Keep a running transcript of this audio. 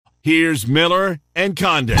Here's Miller and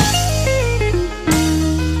Condon.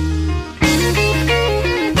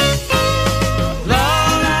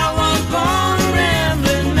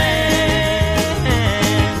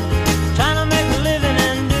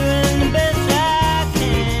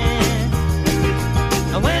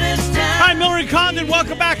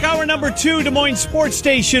 Welcome back. Hour number 2, Des Moines Sports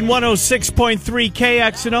Station, 106.3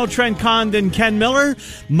 KXNO. Trent Condon, Ken Miller,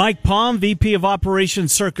 Mike Palm, VP of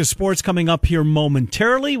Operations Circus Sports, coming up here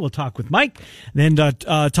momentarily. We'll talk with Mike. Then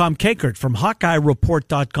Tom Kakert from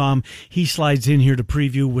HawkeyeReport.com. He slides in here to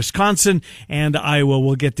preview Wisconsin and Iowa.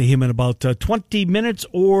 We'll get to him in about 20 minutes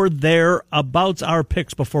or thereabouts. Our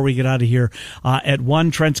picks before we get out of here at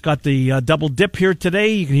 1. Trent's got the double dip here today.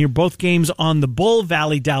 You can hear both games on the Bull.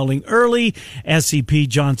 Valley Dowling early. SCP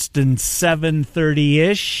Johnston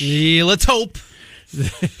 7:30-ish. Yeah, let's hope.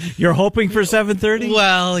 You're hoping for 7:30?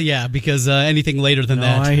 Well, yeah, because anything later than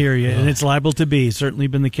that. I hear you, and it's liable to be. Certainly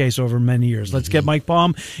been the case over many years. Let's get Mike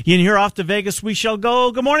Palm. You can hear off to Vegas we shall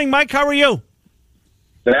go. Good morning, Mike. How are you?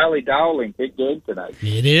 Valley Dowling, big game tonight.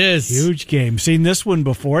 It is. Huge game. Seen this one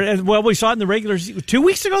before. Well, we saw it in the regular 2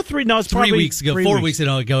 weeks ago? 3? No, it's 3 weeks ago. 4 weeks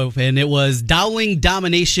ago. And it was Dowling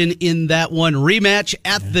domination in that one rematch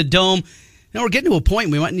at the Dome. Now we're getting to a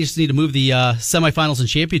point we might just need to move the semifinals and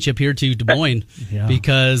championship here to Des Moines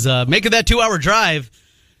because making that 2-hour drive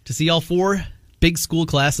to see all 4 big school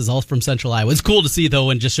classes all from Central Iowa. It's cool to see, though,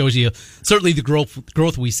 and just shows you certainly the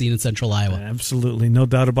growth we've seen in Central Iowa. Absolutely, no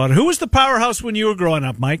doubt about it. Who was the powerhouse when you were growing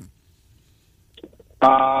up, Mike? We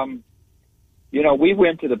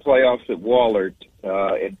went to the playoffs at Wahlert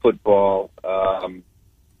in football. A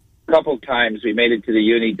couple times we made it to the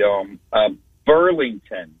Unidome.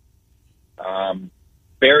 Burlington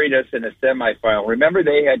buried us in a semifinal. Remember,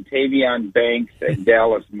 they had Tavion Banks and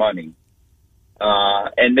Dallas Money.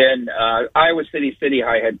 And then Iowa City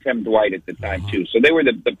High had Tim Dwight at the time, too. So they were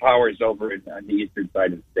the powers over on the eastern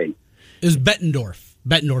side of the state. It was Bettendorf,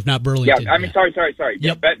 not Burlington. Yeah, sorry. Yep.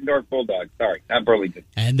 Yeah, Bettendorf Bulldogs. Sorry, not Burlington.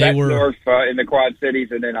 And they Bettendorf in the Quad Cities,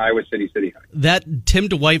 and then Iowa City High. That Tim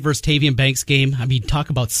Dwight versus Tavion Banks game, I mean,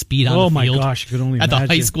 talk about speed on the field. Oh, my gosh, I could only imagine. At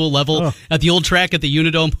the high school level, at the old track at the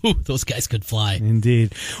Unidome, those guys could fly.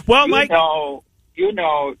 Indeed. Well, Mike. Just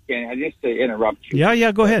to interrupt you.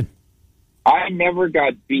 Yeah, go ahead. I never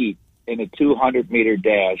got beat in a 200-meter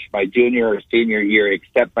dash my junior or senior year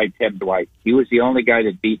except by Tim Dwight. He was the only guy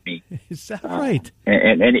that beat me. Is that right?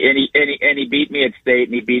 And he beat me at state,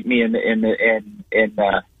 and he beat me in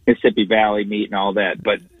Mississippi Valley meet and all that.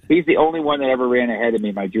 But he's the only one that ever ran ahead of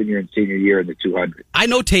me my junior and senior year in the 200. I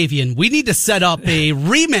know, Tavion. We need to set up a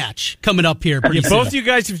rematch coming up here. Both of you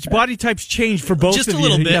guys' body types changed for both just of a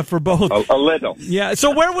little you. bit. Yeah, for both. A little. Yeah.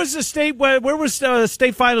 So where was the state? Where was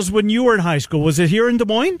state finals when you were in high school? Was it here in Des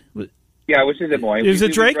Moines? Yeah, it was in Des Moines. Is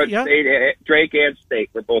it Drake? Yeah. Drake and State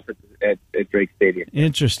were both at Drake Stadium.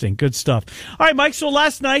 Interesting. Good stuff. All right, Mike, so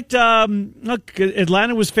last night, look,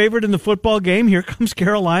 Atlanta was favored in the football game. Here comes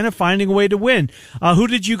Carolina finding a way to win. Who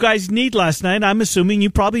did you guys need last night? I'm assuming you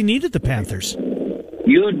probably needed the Panthers.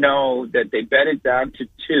 You know that they bet it down to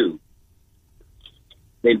 2.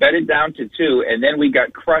 They bet it down to 2, and then we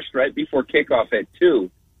got crushed right before kickoff at 2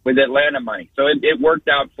 with Atlanta money. So it worked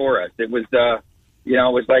out for us. It was it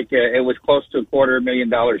was like it was close to a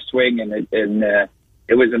 $250,000 swing, and it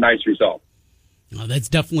was a nice result. Oh, that's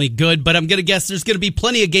definitely good, but I'm going to guess there's going to be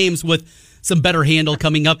plenty of games with some better handle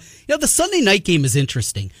coming up. The Sunday night game is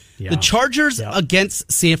interesting. Yeah. The Chargers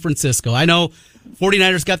against San Francisco. I know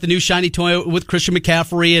 49ers got the new shiny toy with Christian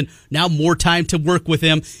McCaffrey, and now more time to work with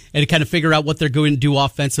him and to kind of figure out what they're going to do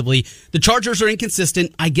offensively. The Chargers are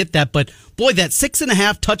inconsistent. I get that, but boy, that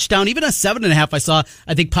 6.5 touchdown, even a 7.5 I saw,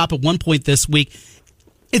 I think, pop at one point this week.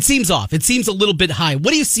 It seems off. It seems a little bit high.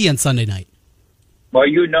 What do you see on Sunday night? Well,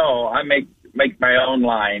 I make my own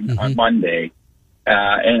line on Monday,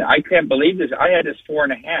 and I can't believe this. I had this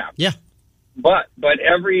 4.5. Yeah. But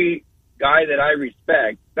every guy that I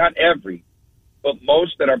respect, not every, but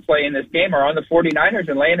most that are playing this game are on the 49ers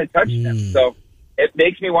and laying a touchdown. So it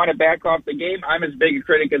makes me want to back off the game. I'm as big a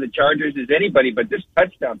critic of the Chargers as anybody, but this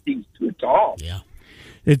touchdown seems too tall. Yeah.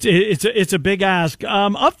 It's a big ask.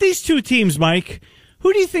 Of these two teams, Mike,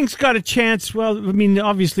 who do you think's got a chance? Well, I mean,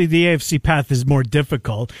 obviously the AFC path is more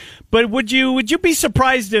difficult, but would you be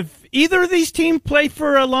surprised if either of these teams play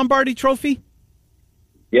for a Lombardi Trophy?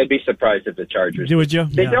 Yeah, I'd be surprised if the Chargers. Would you?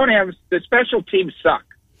 They don't have the special teams suck.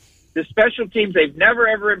 The special teams, they've never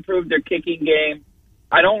ever improved their kicking game.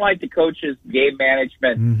 I don't like the coaches' game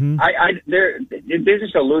management. They're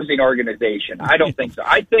just a losing organization. I don't think so.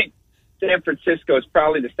 I think San Francisco is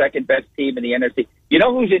probably the second best team in the NFC. You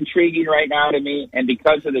know who's intriguing right now to me? And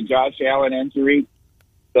because of the Josh Allen injury,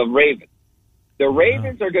 the Ravens. The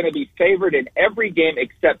Ravens are going to be favored in every game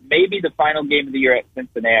except maybe the final game of the year at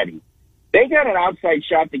Cincinnati. They got an outside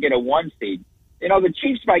shot to get a 1 seed. The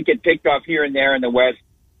Chiefs might get picked off here and there in the West.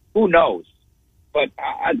 Who knows? But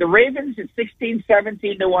the Ravens at 16,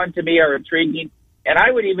 17 to 1 to me are intriguing. And I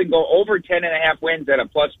would even go over 10.5 wins at a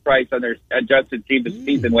plus price on their adjusted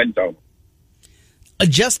season win total.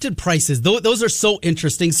 Adjusted prices, those are so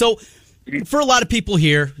interesting. So for a lot of people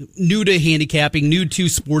here, new to handicapping, new to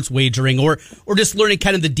sports wagering, or just learning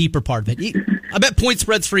kind of the deeper part of it. I bet point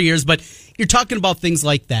spreads for years, but you're talking about things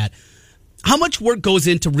like that. How much work goes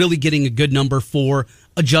into really getting a good number for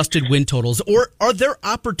adjusted win totals? Or are there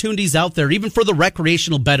opportunities out there, even for the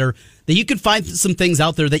recreational bettor, that you can find some things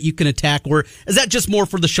out there that you can attack? Or is that just more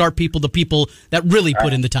for the sharp people, the people that really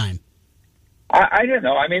put in the time? I don't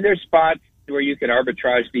know. I mean, there's spots where you can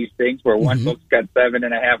arbitrage these things where one book's got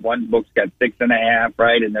 7.5, one book's got 6.5,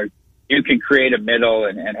 right? And you can create a middle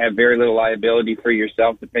and have very little liability for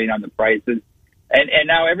yourself depending on the prices. And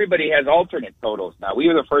now everybody has alternate totals now. We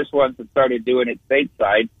were the first ones that started doing it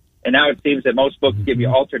stateside, and now it seems that most books give you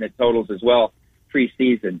alternate totals as well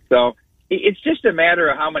preseason. So it's just a matter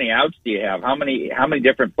of how many outs do you have, how many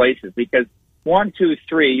different places, because 1, 2,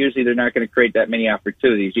 3, usually they're not going to create that many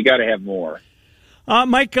opportunities. You got to have more.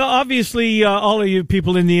 Mike, obviously, all of you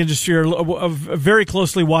people in the industry are very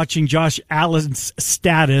closely watching Josh Allen's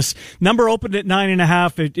status. Number opened at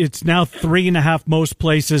 9.5. It's now 3.5 most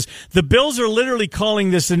places. The Bills are literally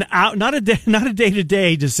calling this not a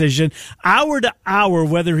day-to-day decision, hour to hour,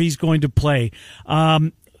 whether he's going to play.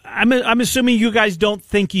 I'm assuming you guys don't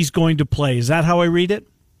think he's going to play. Is that how I read it?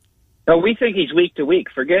 No, we think he's week to week.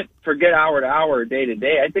 Forget hour to hour, day to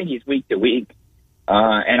day. I think he's week to week.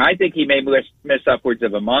 And I think he may miss upwards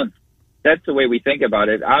of a month. That's the way we think about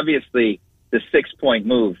it. Obviously, the 6-point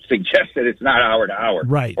move suggests that it's not hour to hour.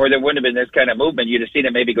 Right. Or there wouldn't have been this kind of movement. You'd have seen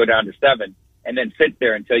it maybe go down to 7 and then sit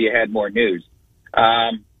there until you had more news.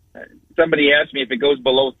 Somebody asked me if it goes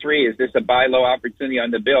below 3, is this a buy low opportunity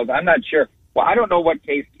on the Bills? I'm not sure. Well, I don't know what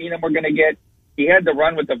Case Keenum we're going to get. He had the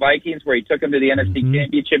run with the Vikings where he took them to the NFC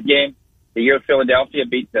Championship game the year Philadelphia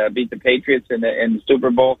beat the Patriots in the Super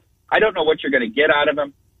Bowl. I don't know what you're going to get out of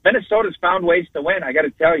him. Minnesota's found ways to win. I got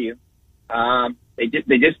to tell you,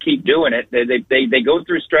 they just keep doing it. They go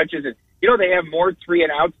through stretches, and they have more 3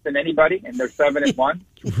 and outs than anybody, and they're 7-1.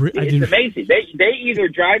 It's amazing. They either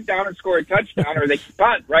drive down and score a touchdown, or they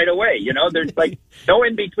punt right away. There's like no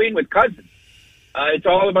in between with Cousins. It's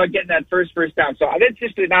all about getting that first down. So that's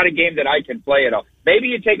just not a game that I can play at all. Maybe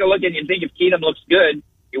you take a look and you think if Keenum looks good,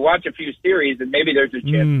 you watch a few series, and maybe there's a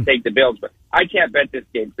chance to take the Bills. But I can't bet this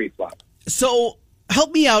game pre-flop. So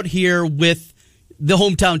help me out here with the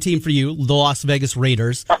hometown team for you, the Las Vegas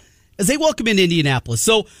Raiders, as they welcome in Indianapolis.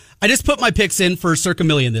 So I just put my picks in for Circa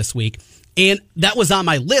Million this week, and that was on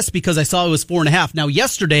my list because I saw it was 4.5. Now,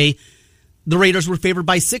 yesterday, the Raiders were favored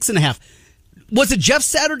by 6.5. Was it Jeff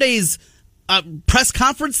Saturday's press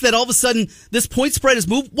conference that all of a sudden this point spread has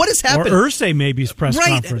moved? What has happened? Or Irsay maybe's press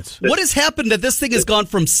conference. What has happened that this thing has gone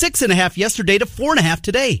from 6.5 yesterday to 4.5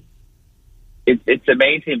 today? It's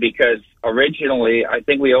amazing because originally I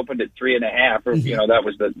think we opened at 3.5, or that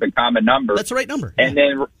was the common number. That's the right number. And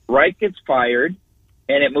then Wright gets fired,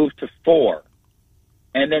 and it moved to 4.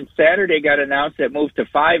 And then Saturday got announced it moved to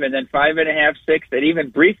 5, and then 5.5, 6, and even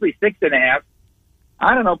briefly 6.5.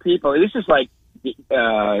 I don't know, people. This is like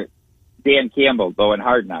Dan Campbell going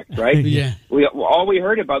Hard Knocks, right? Yeah. All we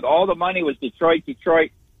heard about, all the money was Detroit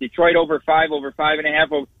over 5, over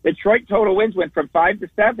 5.5. Detroit total wins went from 5 to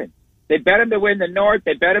 7. They bet them to win the North.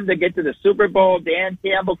 They bet them to get to the Super Bowl. Dan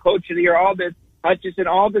Campbell, Coach of the Year, all this. Hutchinson,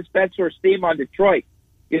 all this bets were steam on Detroit.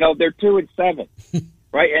 They're 2-7,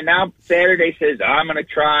 right? And now Saturday says, I'm going to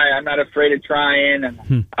try. I'm not afraid of trying.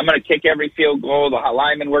 And I'm going to kick every field goal. The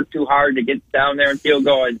linemen work too hard to get down there and field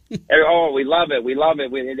goal. And, we love it. We love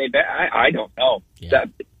it. They bet. I don't know. Yeah.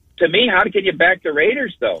 To me, how can you back the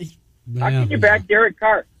Raiders, though? How can you back Derek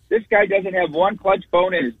Carr? This guy doesn't have one clutch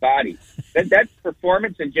bone in his body. That's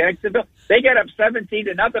performance in Jacksonville. They got up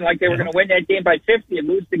 17-0 like they were going to win that game by 50 and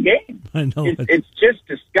lose the game. I know. It's just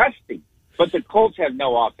disgusting. But the Colts have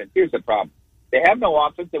no offense. Here's the problem. They have no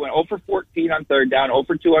offense. They went 0 for 14 on 3rd down, 0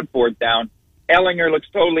 for 2 on 4th down. Ellinger looks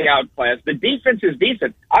totally outclassed. The defense is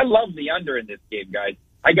decent. I love the under in this game, guys.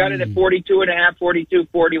 I got it at 42.5, 42,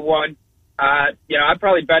 41. I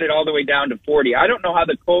probably bet it all the way down to 40. I don't know how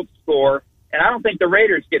the Colts score, and I don't think the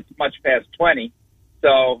Raiders get much past 20.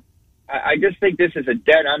 So I just think this is a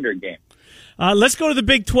dead under game. Let's go to the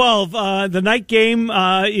Big 12. The night game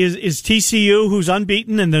is TCU, who's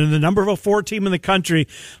unbeaten, and they're the number 4 team in the country.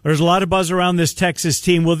 There's a lot of buzz around this Texas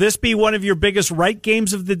team. Will this be one of your biggest right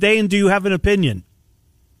games of the day, and do you have an opinion?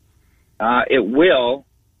 It will.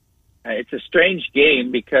 It's a strange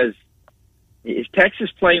game because is Texas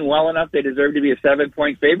playing well enough they deserve to be a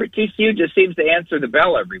 7-point favorite? TCU just seems to answer the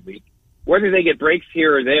bell every week. Whether they get breaks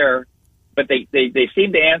here or there, but they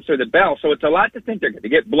seem to answer the bell. So it's a lot to think they're going to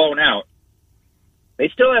get blown out. They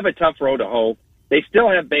still have a tough road to hoe. They still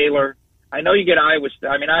have Baylor. I know you get Iowa.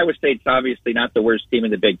 I mean, Iowa State's obviously not the worst team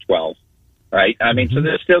in the Big 12, right? I mean, so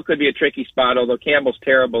there still could be a tricky spot, although Campbell's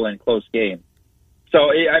terrible in close games.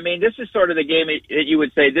 So, I mean, this is sort of the game that you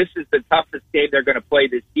would say this is the toughest game they're going to play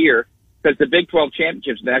this year because the Big 12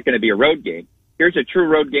 championship is not going to be a road game. Here's a true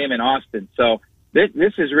road game in Austin. So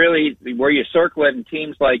this is really where you circle it, and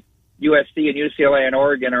teams like USC and UCLA and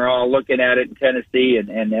Oregon are all looking at it, in Tennessee and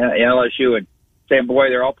LSU and saying, boy,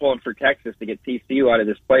 they're all pulling for Texas to get TCU out of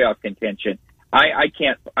this playoff contention. I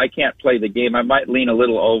can't play the game. I might lean a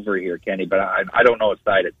little over here, Kenny, but I don't know a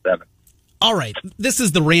side at 7. All right, this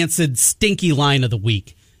is the rancid, stinky line of the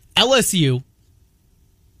week. LSU,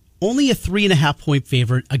 only a 3.5-point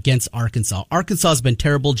favorite against Arkansas. Arkansas has been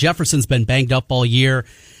terrible. Jefferson's been banged up all year.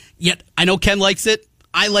 Yet, I know Ken likes it.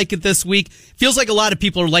 I like it this week. Feels like a lot of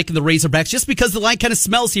people are liking the Razorbacks just because the line kind of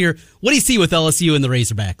smells here. What do you see with LSU and the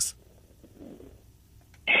Razorbacks?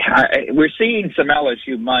 We're seeing some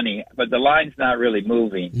LSU money, but the line's not really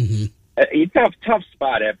moving. Tough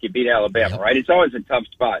spot after you beat Alabama, right? It's always a tough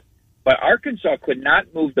spot. But Arkansas could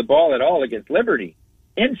not move the ball at all against Liberty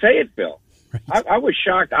in Fayetteville. Right. I was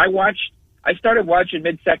shocked. I started watching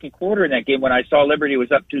mid-second quarter in that game when I saw Liberty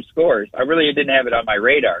was up 2 scores. I really didn't have it on my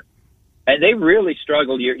radar. And they really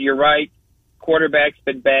struggled. You're right. Quarterback's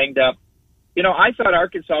been banged up. You know, I thought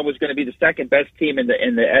Arkansas was going to be the second best team in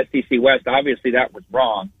the SEC West. Obviously, that was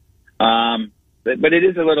wrong. But it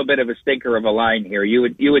is a little bit of a stinker of a line here. You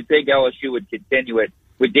would think LSU would continue it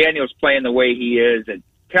with Daniels playing the way he is, and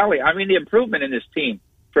Kelly. I mean, the improvement in this team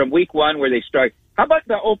from week 1 where they strike. How about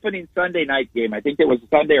the opening Sunday night game? I think it was a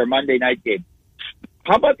Sunday or Monday night game.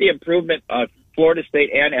 How about the improvement of Florida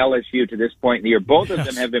State and LSU to this point in the year? Both of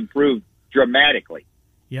them have improved dramatically.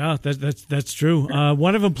 Yeah, that's true.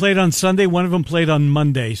 One of them played on Sunday, one of them played on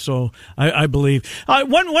Monday, so I believe.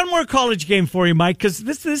 One more college game for you, Mike, because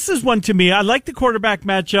this is one to me. I like the quarterback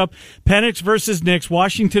matchup, Penix versus Nix,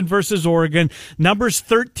 Washington versus Oregon. Numbers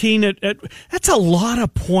 13, that's a lot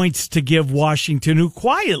of points to give Washington, who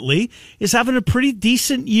quietly is having a pretty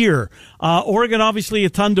decent year. Oregon, obviously, a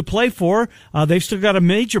ton to play for. They've still got a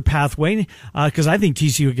major pathway, because I think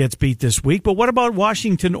TCU gets beat this week. But what about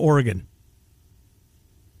Washington, Oregon?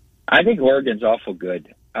 I think Oregon's awful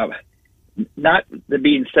good. Not the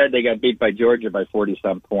being said they got beat by Georgia by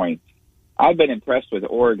 40-some points. I've been impressed with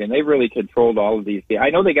Oregon. They've really controlled all of these games.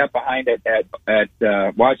 I know they got behind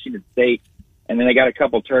at Washington State, and then they got a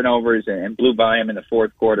couple turnovers and blew by them in the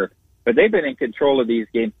fourth quarter. But they've been in control of these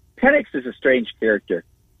games. Penix is a strange character.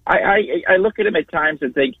 I look at him at times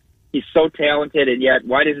and think he's so talented, and yet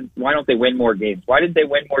why don't they win more games? Why didn't they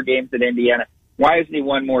win more games at Indiana? Why hasn't he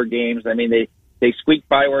won more games? I mean, they squeaked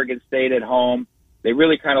by Oregon State at home. They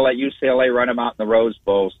really kind of let UCLA run them out in the Rose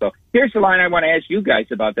Bowl. So here's the line I want to ask you guys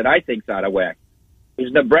about that I think's out of whack.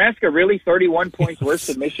 Is Nebraska really 31 points worse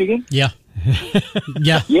than Michigan? Yeah.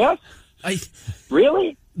 Yeah. Yes?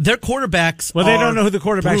 Really? Their quarterbacks Well, they don't know who the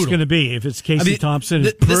quarterback's going to be. If it's Casey Thompson,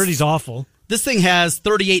 Purdy's awful. This thing has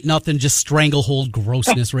 38-0 just stranglehold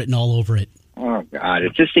grossness written all over it. Oh, God.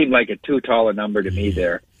 It just seemed like a too tall a number to me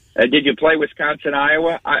there. Did you play Wisconsin,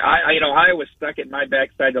 Iowa? Iowa stuck at my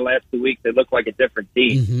backside the last 2 weeks. They looked like a different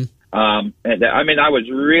team. And I mean, I was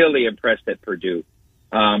really impressed at Purdue.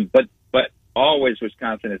 But always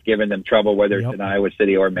Wisconsin has given them trouble, whether it's in Iowa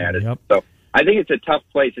City or Madison. So I think it's a tough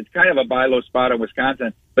place. It's kind of a buy low spot on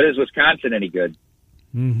Wisconsin, but is Wisconsin any good?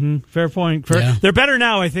 Fair point. They're better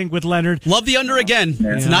now, I think, with Leonard. Love the under again.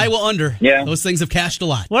 Yeah. It's an Iowa under. Yeah. Those things have cashed a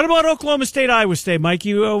lot. What about Oklahoma State, Iowa State, Mike?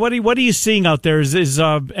 What are you seeing out there? Is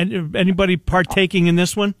anybody partaking in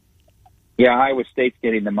this one? Yeah, Iowa State's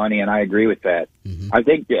getting the money, and I agree with that. I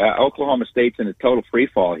think Oklahoma State's in a total free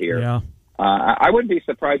fall here. Yeah. I wouldn't be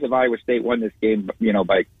surprised if Iowa State won this game,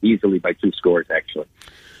 easily by 2 scores, actually.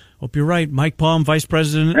 Hope you're right. Mike Palm, Vice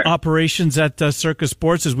President Operations at Circa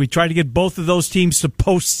Sports, as we try to get both of those teams to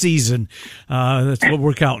postseason. That's what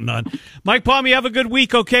we're counting on. Mike Palm, you have a good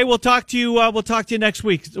week. Okay, we'll talk to you. We'll talk to you next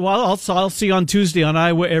week. Well, I'll see you on Tuesday on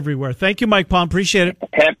Iowa Everywhere. Thank you, Mike Palm. Appreciate it.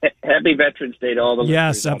 Happy Veterans Day to all the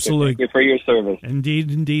listeners. Yes, absolutely. Thank you for your service.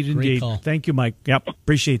 Indeed. Thank you, Mike. Yep,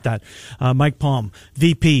 appreciate that. Mike Palm,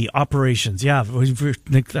 VP Operations. Yeah,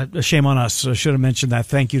 shame on us. Should have mentioned that.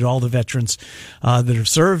 Thank you to all the veterans that have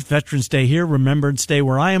served. Veterans Day here, Remembrance Day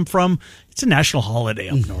where I am from. It's a national holiday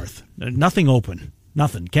up north. Nothing open.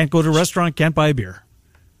 Nothing. Can't go to a restaurant, can't buy a beer.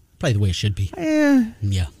 Probably the way it should be.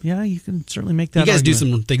 Yeah, you can certainly make that. You guys argument.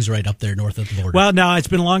 do some things right up there north of the border. Well, now it's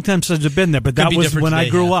been a long time since I've been there, but that was when I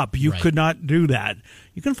grew up. You right. could not do that.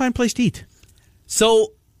 You couldn't find a place to eat.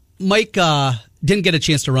 So Mike didn't get a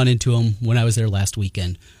chance to run into him when I was there last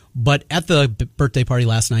weekend, but at the birthday party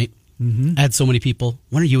last night, I had so many people.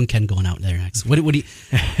 When are you and Ken going out there next? What do you?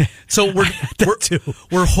 So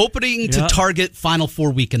we're hoping to target Final Four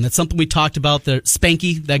weekend. That's something we talked about. The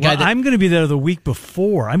Spanky, that guy. I'm going to be there the week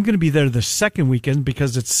before. I'm going to be there the second weekend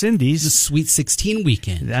because it's Cindy's. The Sweet 16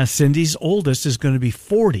 weekend. Cindy's oldest is going to be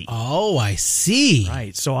 40. Oh, I see.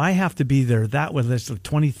 Right. So I have to be there. That's the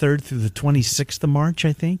 23rd through the 26th of March,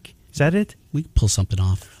 I think. Is that it? We can pull something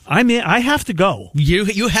off. I have to go.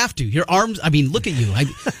 You have to. Your arms. I mean, look at you.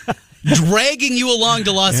 Dragging you along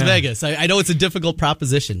to Las Vegas. I know it's a difficult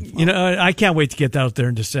proposition. You know, I can't wait to get out there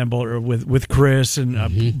in December with Chris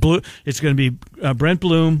and Blue. It's going to be Brent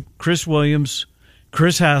Bloom, Chris Williams,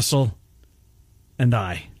 Chris Hassel, and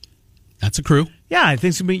I. That's a crew. Yeah, I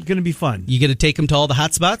think it's going to be fun. You get to take them to all the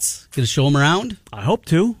hot spots? Get to show them around? I hope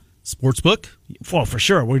to. Sportsbook? Well, for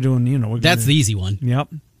sure. We're doing, That's the easy one. Yep.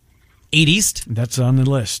 8 East? That's on the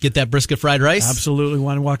list. Get that brisket fried rice? Absolutely.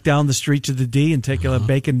 Want to walk down the streets of the D and take a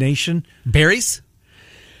Bacon Nation. Berries?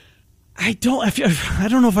 I don't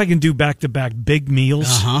know if I can do back-to-back big meals.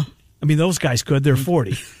 I mean, those guys could. They're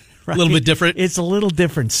 40. Right? A little bit different? It's a little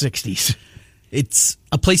different 60s. It's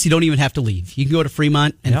a place you don't even have to leave. You can go to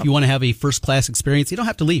Fremont, and if you want to have a first-class experience, you don't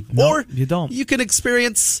have to leave. No, or you don't. You can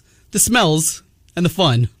experience the smells and the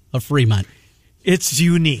fun of Fremont. It's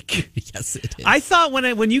unique. Yes, it is. I thought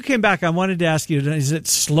when you came back, I wanted to ask you, is it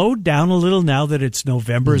slowed down a little now that it's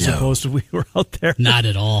November as opposed to we were out there? Not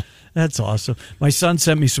at all. That's awesome. My son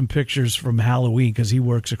sent me some pictures from Halloween because he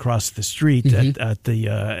works across the street at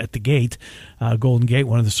the gate, Golden Gate,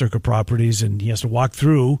 one of the Circa properties, and he has to walk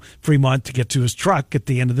through Fremont to get to his truck at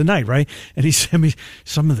the end of the night, right? And he sent me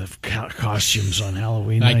some of the costumes on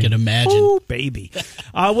Halloween. I can imagine. Oh, baby.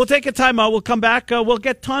 We'll take a time out. We'll come back. We'll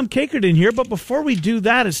get Tom Kakert in here, but before we do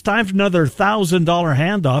that, it's time for another $1,000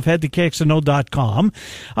 handoff. Head to KXNO.com.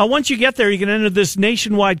 Once you get there, you can enter this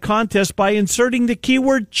nationwide contest by inserting the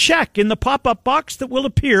keyword check in the pop-up box that will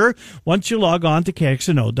appear once you log on to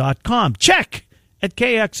KXNO.com. Check at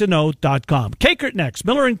KXNO.com. Kakert next.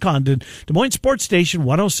 Miller and Condon, Des Moines Sports Station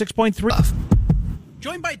 106.3.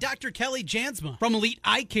 Joined by Dr. Kelly Jansma from Elite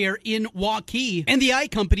Eye Care in Waukee and the Eye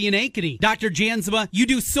Company in Ankeny. Dr. Jansma, you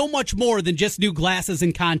do so much more than just new glasses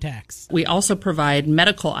and contacts. We also provide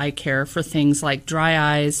medical eye care for things like dry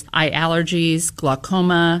eyes, eye allergies,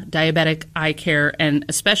 glaucoma, diabetic eye care, and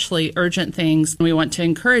especially urgent things. We want to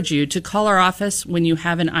encourage you to call our office when you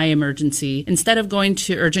have an eye emergency instead of going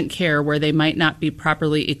to urgent care where they might not be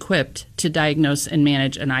properly equipped to diagnose and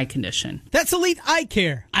manage an eye condition. That's Elite Eye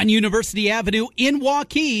Care on University Avenue in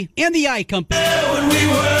Waukee and the Eye Company. When we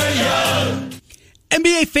were young.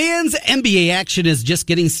 NBA fans, NBA action is just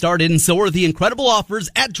getting started, and so are the incredible offers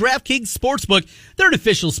at DraftKings Sportsbook. They're an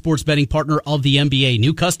official sports betting partner of the NBA.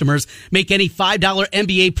 New customers make any $5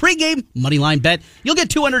 NBA pregame moneyline bet. You'll get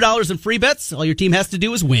 $200 in free bets. All your team has to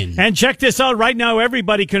do is win. And check this out. Right now,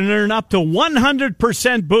 everybody can earn up to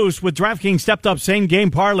 100% boost with DraftKings stepped-up same-game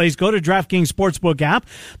parlays. Go to DraftKings Sportsbook app.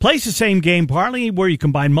 Place a same-game parlay where you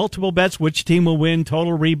combine multiple bets, which team will win,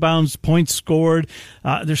 total rebounds, points scored.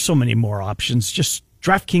 There's so many more options. Just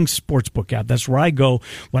DraftKings Sportsbook app. That's where I go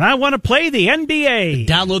when I want to play the NBA.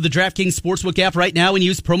 Download the DraftKings Sportsbook app right now and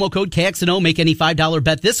use promo code KXNO. Make any $5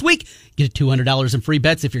 bet this week. Get $200 in free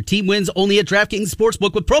bets if your team wins only at DraftKings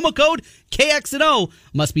Sportsbook with promo code KXNO.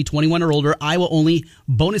 Must be 21 or older. Iowa only.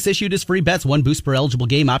 Bonus issued as free bets. 1 boost per eligible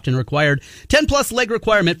game. Opt-in required. 10-plus leg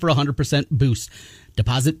requirement for 100% boost.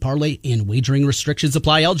 Deposit, parlay, and wagering restrictions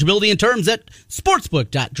apply. Eligibility and terms at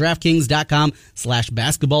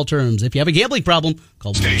sportsbook.draftkings.com/basketball terms. If you have a gambling problem,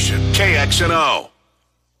 call Station KXNO.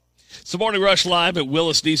 It's the Morning Rush live at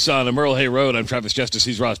Willis Nissan on Merle Hay Road. I'm Travis Justice.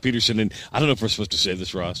 He's Ross Peterson. And I don't know if we're supposed to say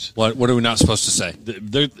this, Ross. What are we not supposed to say?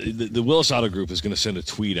 The Willis Auto Group is going to send a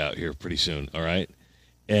tweet out here pretty soon, all right?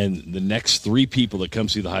 And the next 3 people that come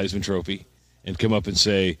see the Heisman Trophy and come up and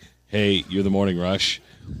say, hey, you're the Morning Rush,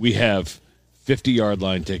 we have 50-yard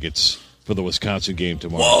line tickets for the Wisconsin game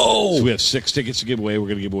tomorrow. Whoa! So we have 6 tickets to give away. We're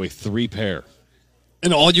going to give away 3 pair.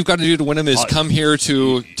 And all you've got to do to win them is come here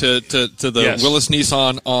to the Willis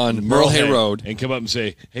Nissan on Merle Hay Road. And come up and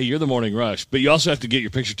say, hey, you're the Morning Rush. But you also have to get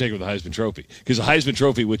your picture taken with the Heisman Trophy. Because the Heisman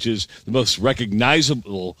Trophy, which is the most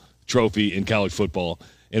recognizable trophy in college football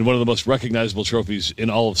and one of the most recognizable trophies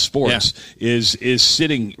in all of sports, is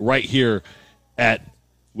sitting right here at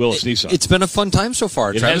Willis Nissan. It's been a fun time so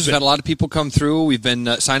far. Travis, we've had a lot of people come through. We've been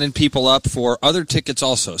signing people up for other tickets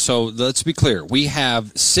also. So let's be clear. We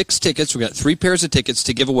have 6 tickets. We've got 3 pairs of tickets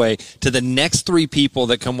to give away to the next 3 people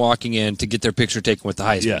that come walking in to get their picture taken with the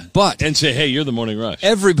Heisman. Yeah. But and say, hey, you're the Morning Rush.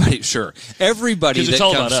 Everybody, sure. Everybody because it's that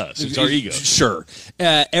all comes, about us. It's our ego. Sure.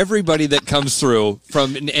 Everybody that comes through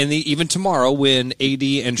even tomorrow when AD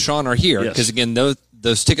and Sean are here, because again,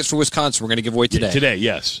 those tickets for Wisconsin we're going to give away today. Today,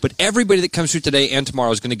 yes. But everybody that comes through today and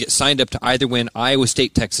tomorrow is going to get signed up to either win Iowa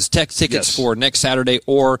State, Texas Tech tickets for next Saturday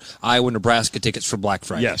or Iowa, Nebraska tickets for Black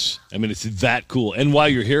Friday. Yes. I mean, it's that cool. And while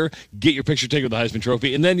you're here, get your picture taken with the Heisman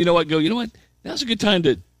Trophy. And then, you know what, now's a good time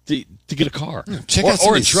to get a car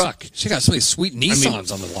or a truck. Check out some of these sweet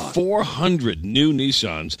Nissans on the lot. 400 new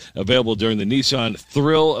Nissans available during the Nissan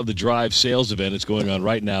Thrill of the Drive sales event. It's going on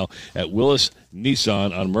right now at Willis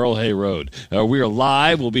Nissan on Merle Hay Road. We are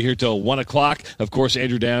live. We'll be here till 1 o'clock. Of course,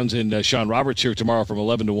 Andrew Downs and Sean Roberts here tomorrow from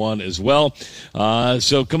 11 to 1 as well.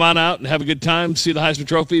 So come on out and have a good time. See the Heisman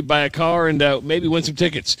Trophy, buy a car, and maybe win some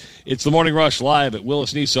tickets. It's the Morning Rush live at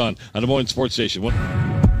Willis Nissan on Des Moines Sports Station.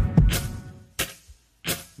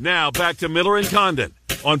 Now back to Miller and Condon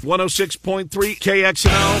on 106.3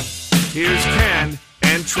 KXNO. Here's Ken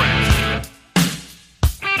and Trent.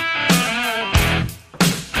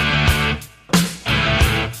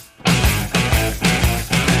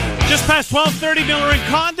 Just past 12:30, Miller and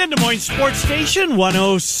Condon, Des Moines Sports Station,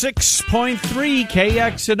 106.3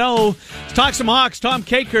 KXNO. Let's talk some Hawks. Tom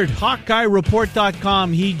Kakert,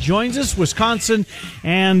 HawkeyeReport.com. He joins us, Wisconsin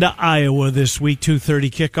and Iowa this week, 2:30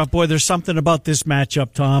 kickoff. Boy, there's something about this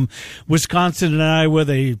matchup, Tom. Wisconsin and Iowa,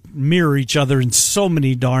 they mirror each other in so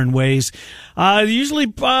many darn ways. It usually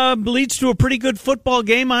leads to a pretty good football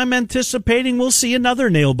game. I'm anticipating we'll see another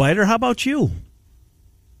nail-biter. How about you?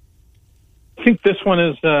 I think this one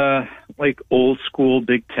is like old school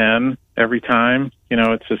Big Ten every time.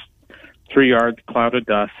 It's just 3 yards, cloud of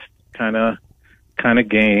dust kind of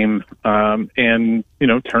game. And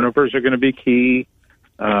turnovers are going to be key.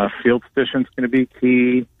 Field position's going to be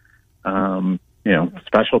key.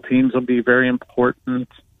 Special teams will be very important.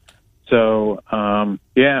 So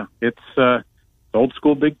it's old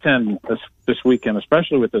school Big Ten this weekend,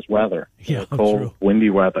 especially with this weather. Yeah, cold,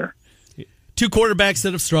 windy weather. 2 quarterbacks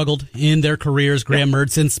that have struggled in their careers, Graham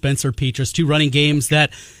Mertz and Spencer Petras. 2 running games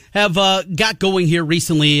that have got going here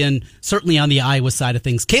recently and certainly on the Iowa side of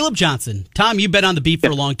things. Caleb Johnson. Tom, you've been on the beat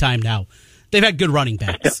for a long time now. They've had good running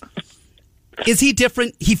backs. Is he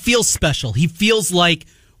different? He feels special. He feels like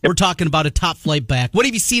we're talking about a top-flight back. What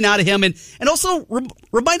have you seen out of him? And also,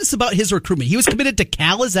 remind us about his recruitment. He was committed to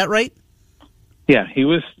Cal, is that right? Yeah, he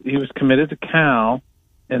was committed to Cal,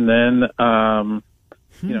 and then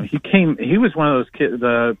he was one of those kids,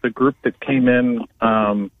 the group that came in,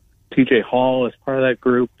 TJ Hall is part of that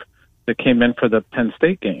group that came in for the Penn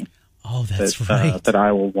State game. Oh, that's right. That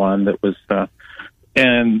Iowa won. That was,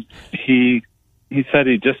 and he said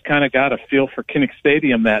he just kind of got a feel for Kinnick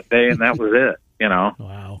Stadium that day, and that was it.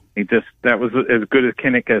 Wow. That was as good as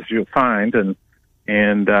Kinnick as you'll find, and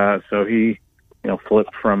so he,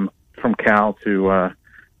 flipped from Cal to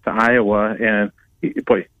Iowa, and he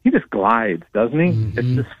just glides, doesn't he? Mm-hmm.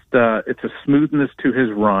 It's just it's a smoothness to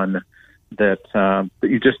his run that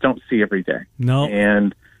you just don't see every day. No,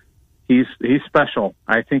 and he's special.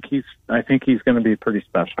 I think he's going to be pretty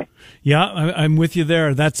special. Yeah, I'm with you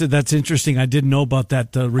there. That's interesting. I didn't know about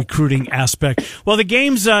that recruiting aspect. Well, the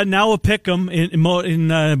game's now a pick'em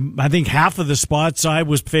in I think half of the spots. I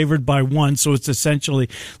was favored by 1, so it's essentially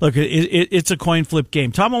it's a coin flip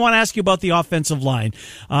game. Tom, I want to ask you about the offensive line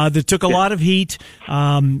that took a lot of heat.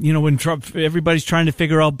 When everybody's trying to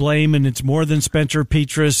figure out blame, and it's more than Spencer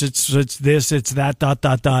Petras. It's this, it's that.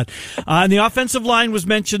 And the offensive line was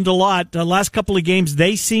mentioned a lot. The last couple of games,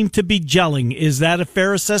 they seem to be gelling. Is that a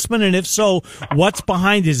fair assessment? And if so, what's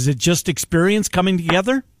behind it? Is it just experience coming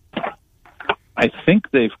together? I think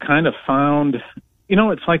they've kind of found,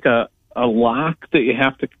 it's like a lock that you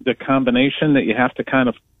have to, the combination that you have to kind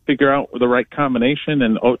of figure out the right combination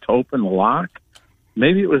and to open the lock.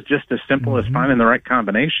 Maybe it was just as simple as finding the right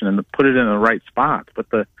combination and to put it in the right spot, put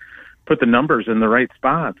the numbers in the right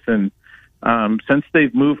spots. And since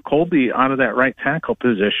they've moved Colby out of that right tackle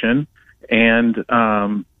position and,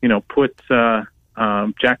 put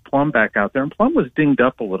Jack Plum back out there, and Plum was dinged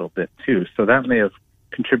up a little bit too, so that may have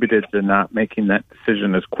contributed to not making that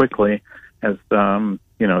decision as quickly as,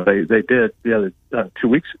 they did the other 2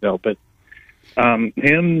 weeks ago. But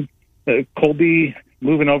Colby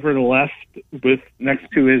moving over to the left with next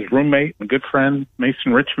to his roommate and good friend,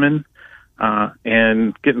 Mason Richmond,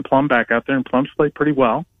 and getting Plum back out there, and Plum's played pretty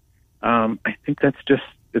well. I think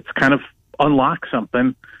it's kind of unlocked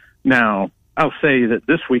something. Now, I'll say that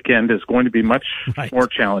this weekend is going to be much more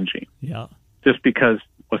challenging. Yeah. Just because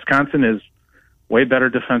Wisconsin is way better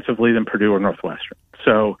defensively than Purdue or Northwestern.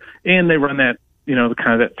 So, and they run that,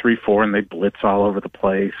 kind of that 3-4, and they blitz all over the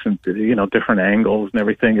place and, different angles and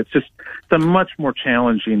everything. It's a much more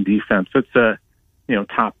challenging defense. It's a,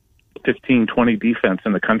 top 15, 20 defense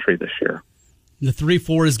in the country this year. The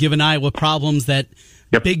 3-4 has given Iowa problems. That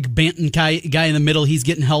big Banton guy in the middle, he's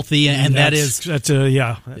getting healthy, and that's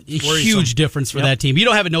a huge difference for that team. You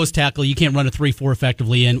don't have a nose tackle, you can't run a 3-4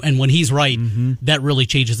 effectively, and when he's right, that really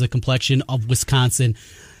changes the complexion of Wisconsin.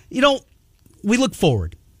 We look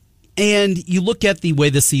forward, and you look at the way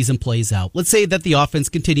the season plays out. Let's say that the offense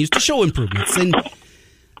continues to show improvements, and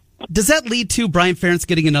does that lead to Brian Ferentz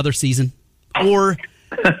getting another season? Or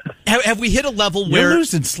have we hit a level where... You're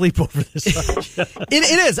losing sleep over this. It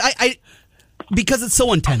is. I because it's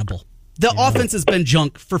so untenable. The offense has been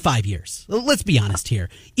junk for 5 years. Let's be honest here.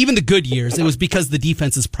 Even the good years, it was because the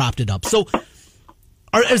defense has propped it up. So,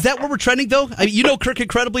 is that where we're trending, though? Kirk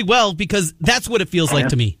incredibly well, because that's what it feels like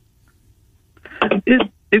to me.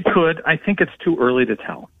 It could. I think it's too early to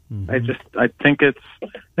tell. I think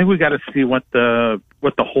we got to see what the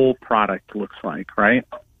whole product looks like, right?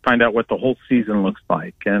 Find out what the whole season looks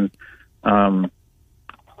like, and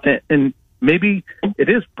maybe it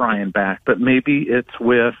is Brian back, but maybe it's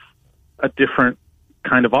with a different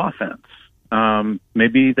kind of offense.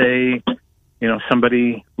 Maybe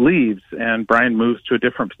somebody leaves and Brian moves to a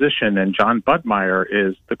different position, and John Budmeyer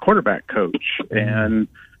is the quarterback coach, and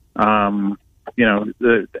and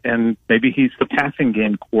maybe he's the passing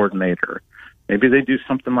game coordinator. Maybe they do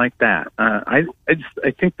something like that. I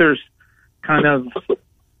think there's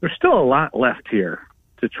still a lot left here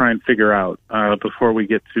to try and figure out before we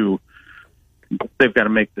get to. They've got to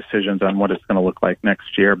make decisions on what it's going to look like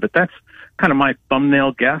next year. But that's kind of my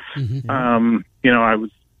thumbnail guess. I was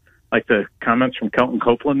like the comments from Kelton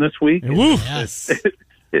Copeland this week.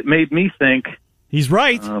 It made me think. He's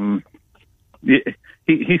right.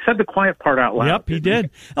 He said the quiet part out loud. Yep, he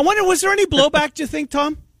did. I wonder, was there any blowback, do you think,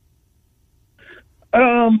 Tom?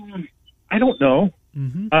 I don't know.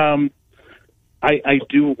 I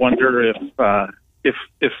do wonder if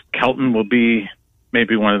Kelton will be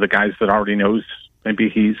maybe one of the guys that already knows. Maybe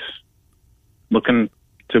he's looking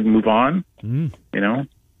to move on.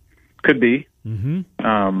 Could be. We'll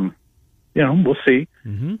see.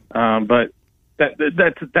 But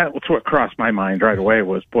that's what crossed my mind right away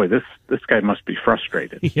was, boy, this guy must be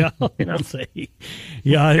frustrated. Yeah,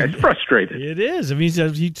 He's frustrated. It is. I mean,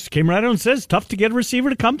 he came right out and says, tough to get a receiver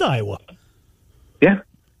to come to Iowa. Yeah.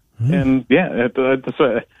 And I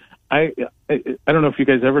don't know if you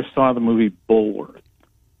guys ever saw the movie Bulworth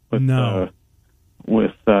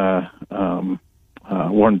with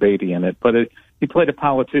Warren Beatty in it, but he played a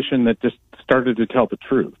politician that just started to tell the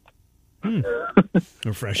truth.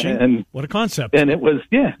 Refreshing. And what a concept. And it was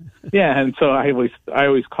and so I always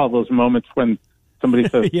call those moments when somebody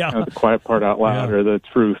says the quiet part out loud or the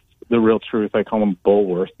truth. The real truth. I call them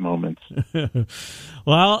Bulworth moments.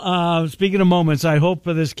 Well, speaking of moments, I hope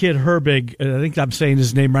this kid Herbig, I think I'm saying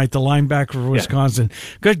his name right, the linebacker for Wisconsin.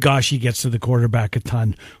 Good gosh, he gets to the quarterback a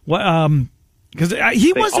ton. Because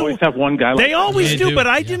he was always have one guy. They always do, but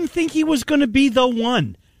I didn't think he was going to be the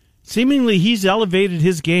one. Seemingly, he's elevated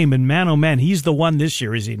his game, and man, oh man, he's the one this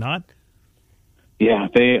year, is he not? Yeah,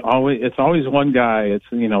 it's always one guy. It's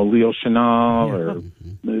Leo Chenal or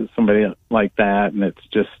somebody like that, and it's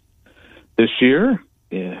just. This year,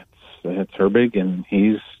 it's Herbig, and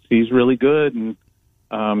he's really good, and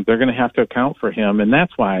they're going to have to account for him, and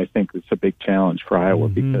that's why I think it's a big challenge for Iowa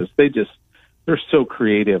because they're so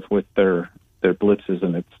creative with their blitzes,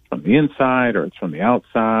 and it's from the inside or it's from the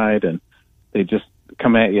outside, and they just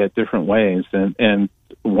come at you at different ways. And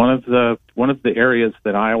one of the areas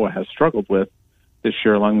that Iowa has struggled with this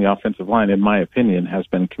year along the offensive line, in my opinion, has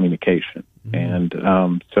been communication,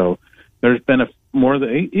 and so there's been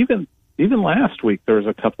even last week, there was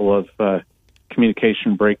a couple of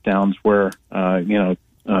communication breakdowns where there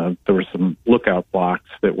were some lookout blocks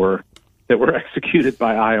that were executed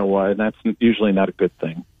by Iowa, and that's usually not a good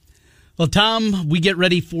thing. Well, Tom, we get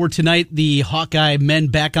ready for tonight. The Hawkeye men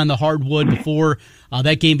back on the hardwood before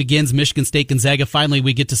that game begins. Michigan State Gonzaga. Finally,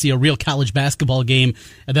 we get to see a real college basketball game,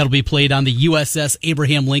 and that'll be played on the USS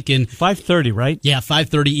Abraham Lincoln. 5:30, right? Yeah,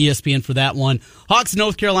 5:30 ESPN for that one. Hawks,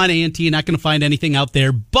 North Carolina A&T. Not going to find anything out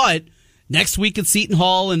there, but next week at Seton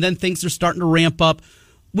Hall, and then things are starting to ramp up.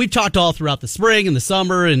 We've talked all throughout the spring and the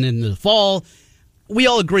summer and in the fall. We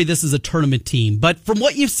all agree this is a tournament team, but from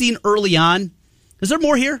what you've seen early on, is there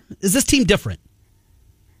more here? Is this team different?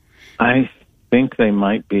 I think they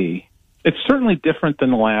might be. It's certainly different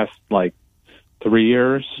than the last, 3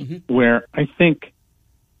 years, where I think,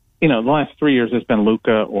 the last 3 years has been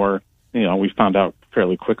Luka or, we found out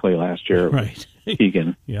fairly quickly last year, right.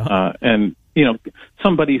 Keegan. Yeah. And,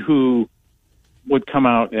 somebody who would come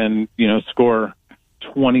out and, score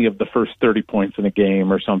 20 of the first 30 points in a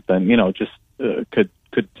game or something, just could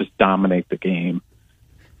just dominate the game.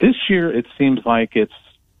 This year, it seems like it's,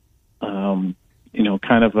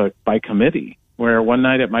 kind of a by committee, where one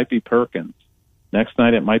night it might be Perkins. Next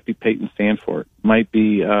night it might be Peyton Sandfort, might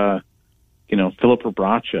be, Philip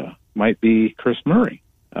Rebracha, might be Chris Murray,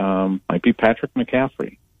 might be Patrick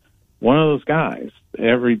McCaffrey. One of those guys.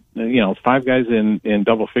 5 guys in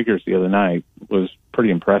double figures the other night was pretty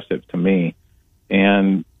impressive to me.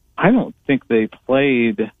 And I don't think they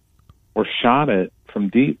played or shot it from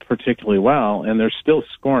deep particularly well, and they're still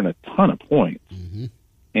scoring a ton of points. Mm-hmm.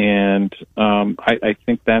 And I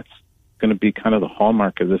think that's going to be kind of the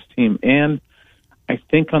hallmark of this team. And I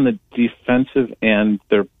think on the defensive end,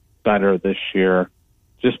 they're better this year,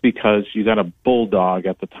 just because you got a bulldog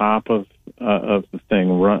at the top of the thing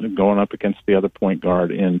going up against the other point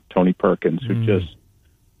guard in Tony Perkins, who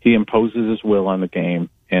he imposes his will on the game,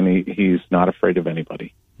 and he's not afraid of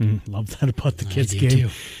anybody. Love that about the kids' game.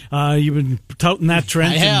 You've been touting that,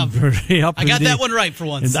 Trent. I have. I got that one right for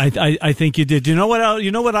once. I think you did. You know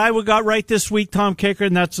what I got right this week, Tom Kakert,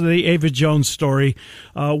 and that's the Ava Jones story.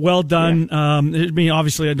 Well done. Yeah.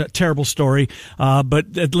 Obviously a terrible story,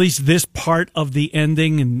 but at least this part of the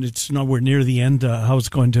ending, and it's nowhere near the end how it's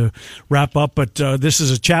going to wrap up. But this is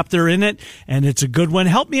a chapter in it, and it's a good one.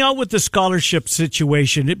 Help me out with the scholarship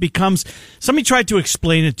situation. It becomes, somebody tried to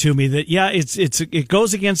explain it to me that it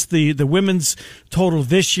goes against the women's total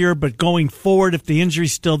this year, but going forward, if the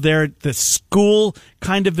injury's still there, the school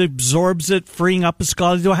kind of absorbs it, freeing up a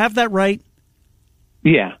scholarship. Do I have that right?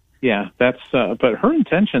 Yeah. That's but her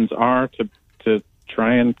intentions are to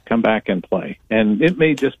try and come back and play, and it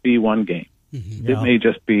may just be one game. Mm-hmm. It may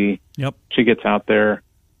just be she gets out there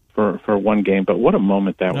for one game. But what a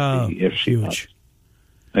moment that would be if she does.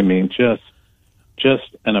 I mean,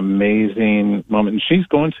 just an amazing moment. And she's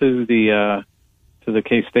going to the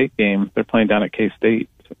K-State game. They're playing down at K-State,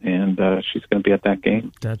 and she's going to be at that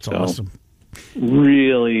game. That's awesome.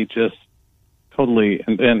 Really just totally,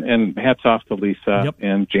 and hats off to Lisa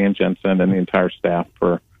and Jan Jensen and the entire staff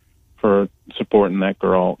for supporting that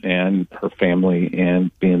girl and her family and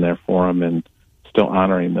being there for them and still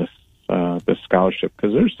honoring this scholarship,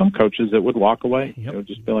 because there's some coaches that would walk away. They would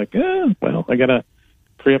just be like, I got to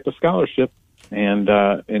free up the scholarship, and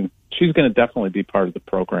she's going to definitely be part of the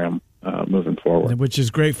program moving forward, which is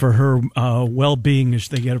great for her well-being as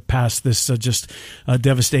they get past this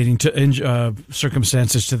devastating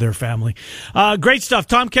circumstances to their family. Great stuff,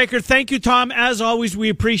 Tom Kakert. Thank you, Tom. As always, we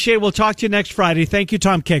appreciate it. We'll talk to you next Friday. Thank you,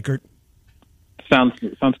 Tom Kakert. Sounds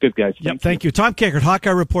good, guys. Thank you. Tom Kakert,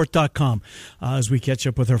 HawkeyeReport.com, as we catch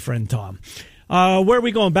up with our friend Tom. Where are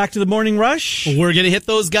we going? Back to the Morning Rush? We're going to hit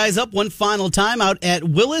those guys up one final time out at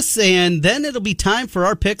Willis, and then it'll be time for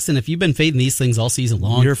our picks. And if you've been fading these things all season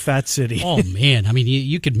long, you're Fat City. Oh, man. I mean,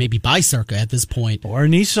 you could maybe buy Circa at this point. Or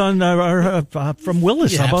Nissan from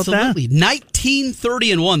Willis. How about absolutely. that? 19,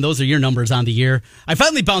 30, and 1. Those are your numbers on the year. I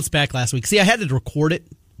finally bounced back last week. See, I had to record it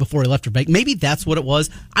before I left her bank. Maybe that's what it was.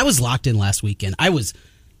 I was locked in last weekend. I was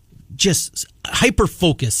just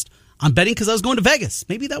hyper-focused on betting because I was going to Vegas.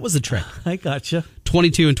 Maybe that was the trick. I gotcha.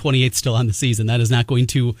 22 and 28 still on the season. That is not going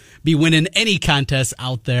to be winning any contest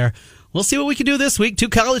out there. We'll see what we can do this week. 2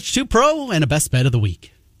 college, 2 pro, and a best bet of the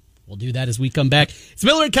week. We'll do that as we come back. It's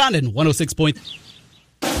Miller and Condon, 106 point.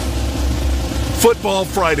 Football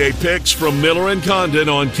Friday picks from Miller and Condon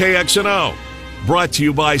on KXNO. Brought to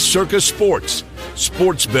you by Circa Sports.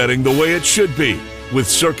 Sports betting the way it should be with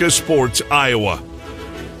Circa Sports Iowa.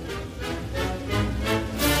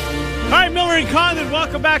 Hi, Miller and Condon.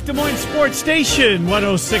 Welcome back to Des Moines Sports Station,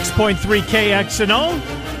 106.3 KXNO.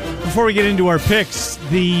 Before we get into our picks,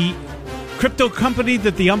 the crypto company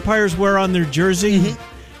that the umpires wear on their jersey,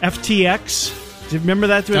 FTX. Do you remember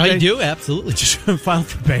that? I do, absolutely. Just filed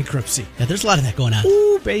for bankruptcy. Yeah, there's a lot of that going on.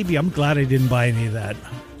 Ooh, baby, I'm glad I didn't buy any of that.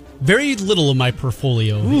 Very little of my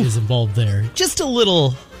portfolio is involved there. Just a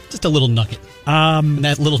little nugget. And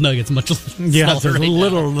that little nugget's much smaller. It's a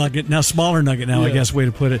little nugget now, smaller nugget now. I guess way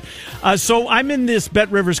to put it. So I'm in this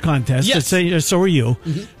Bet Rivers contest. Yes. So are you.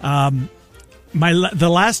 Mm-hmm. The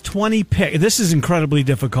last 20 picks. This is incredibly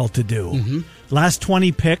difficult to do. Mm-hmm. Last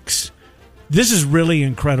 20 picks. This is really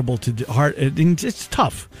incredible to do. It's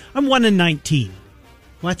tough. I'm 1-19.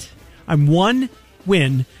 What? I'm 1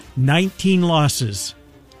 win, 19 losses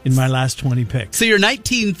in my last 20 picks. So your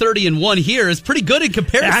 19, 30, and 1 here is pretty good in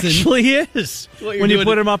comparison. It actually is when you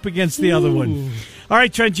put them up against the other one. All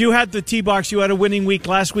right, Trent, you had the T-Box. You had a winning week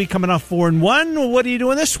last week, coming off 4-1. What are you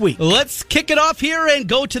doing this week? Let's kick it off here and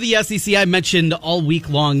go to the SEC. I mentioned all week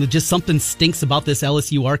long that just something stinks about this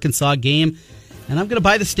LSU-Arkansas game, and I'm going to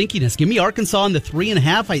buy the stinkiness. Give me Arkansas in the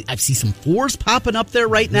 3.5. I see some 4s popping up there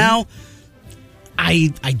right now.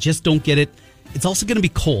 I just don't get it. It's also going to be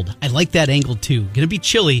cold. I like that angle, too. Going to be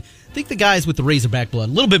chilly. I think the guys with the Razorback blood,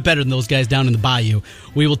 a little bit better than those guys down in the Bayou.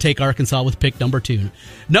 We will take Arkansas with pick number 2.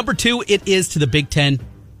 Number 2, it is to the Big Ten.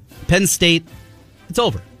 Penn State, it's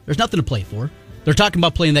over. There's nothing to play for. They're talking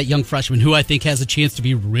about playing that young freshman who I think has a chance to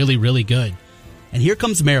be really, really good. And here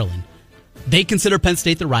comes Maryland. They consider Penn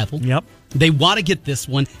State their rival. Yep. They want to get this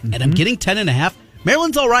one, and I'm getting 10.5.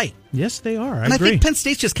 Maryland's all right. Yes, they are. I think Penn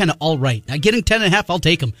State's just kind of all right. Now, getting 10.5, I'll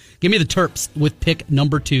take them. Give me the Terps with pick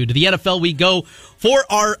number 2. To the NFL we go for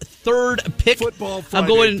our third pick. Football Friday I'm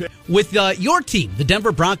going pick. with your team, the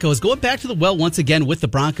Denver Broncos. Going back to the well once again with the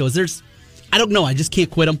Broncos. I don't know. I just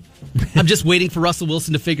can't quit them. I'm just waiting for Russell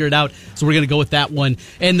Wilson to figure it out. So we're going to go with that one.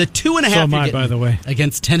 And the 2.5 so am I, by the way,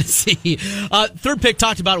 against Tennessee. Third pick,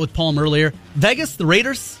 talked about it with Palm earlier. Vegas, the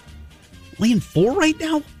Raiders, laying 4 right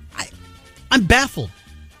now. I'm baffled.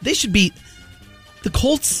 They should beat the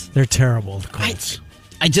Colts. They're terrible, the Colts.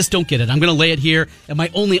 I just don't get it. I'm going to lay it here. And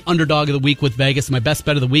my only underdog of the week with Vegas, my best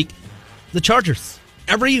bet of the week, the Chargers.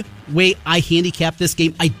 Every way I handicap this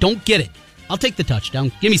game, I don't get it. I'll take the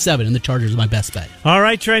touchdown. Give me 7, and the Chargers are my best bet. All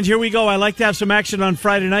right, Trent, here we go. I like to have some action on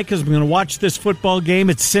Friday night because I'm going to watch this football game.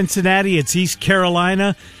 It's Cincinnati. It's East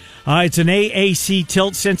Carolina. It's an AAC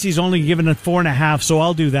tilt. Cincy's only given it 4.5, so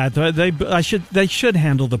I'll do that. They should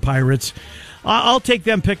handle the Pirates. I'll take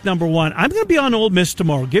them pick number 1. I'm going to be on Ole Miss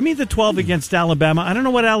tomorrow. Give me the 12 against Alabama. I don't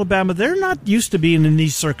know what Alabama, they're not used to being in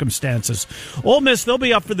these circumstances. Ole Miss, they'll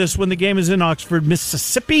be up for this when the game is in Oxford,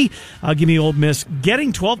 Mississippi. Give me Ole Miss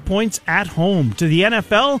getting 12 points at home. To the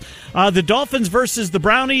NFL, the Dolphins versus the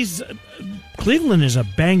Brownies. Cleveland is a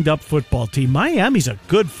banged-up football team. Miami's a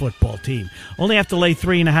good football team. Only have to lay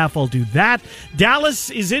 3.5. I'll do that.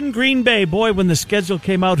 Dallas is in Green Bay. Boy, when the schedule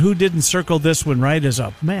came out, who didn't circle this one, right?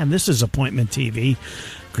 Man, this is appointment TV.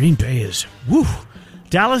 Green Bay is, woo.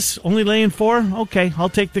 Dallas only laying 4? Okay, I'll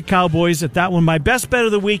take the Cowboys at that one. My best bet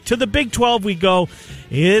of the week. To the Big 12 we go.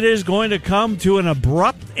 It is going to come to an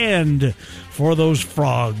abrupt end for those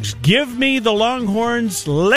Frogs. Give me the Longhorns.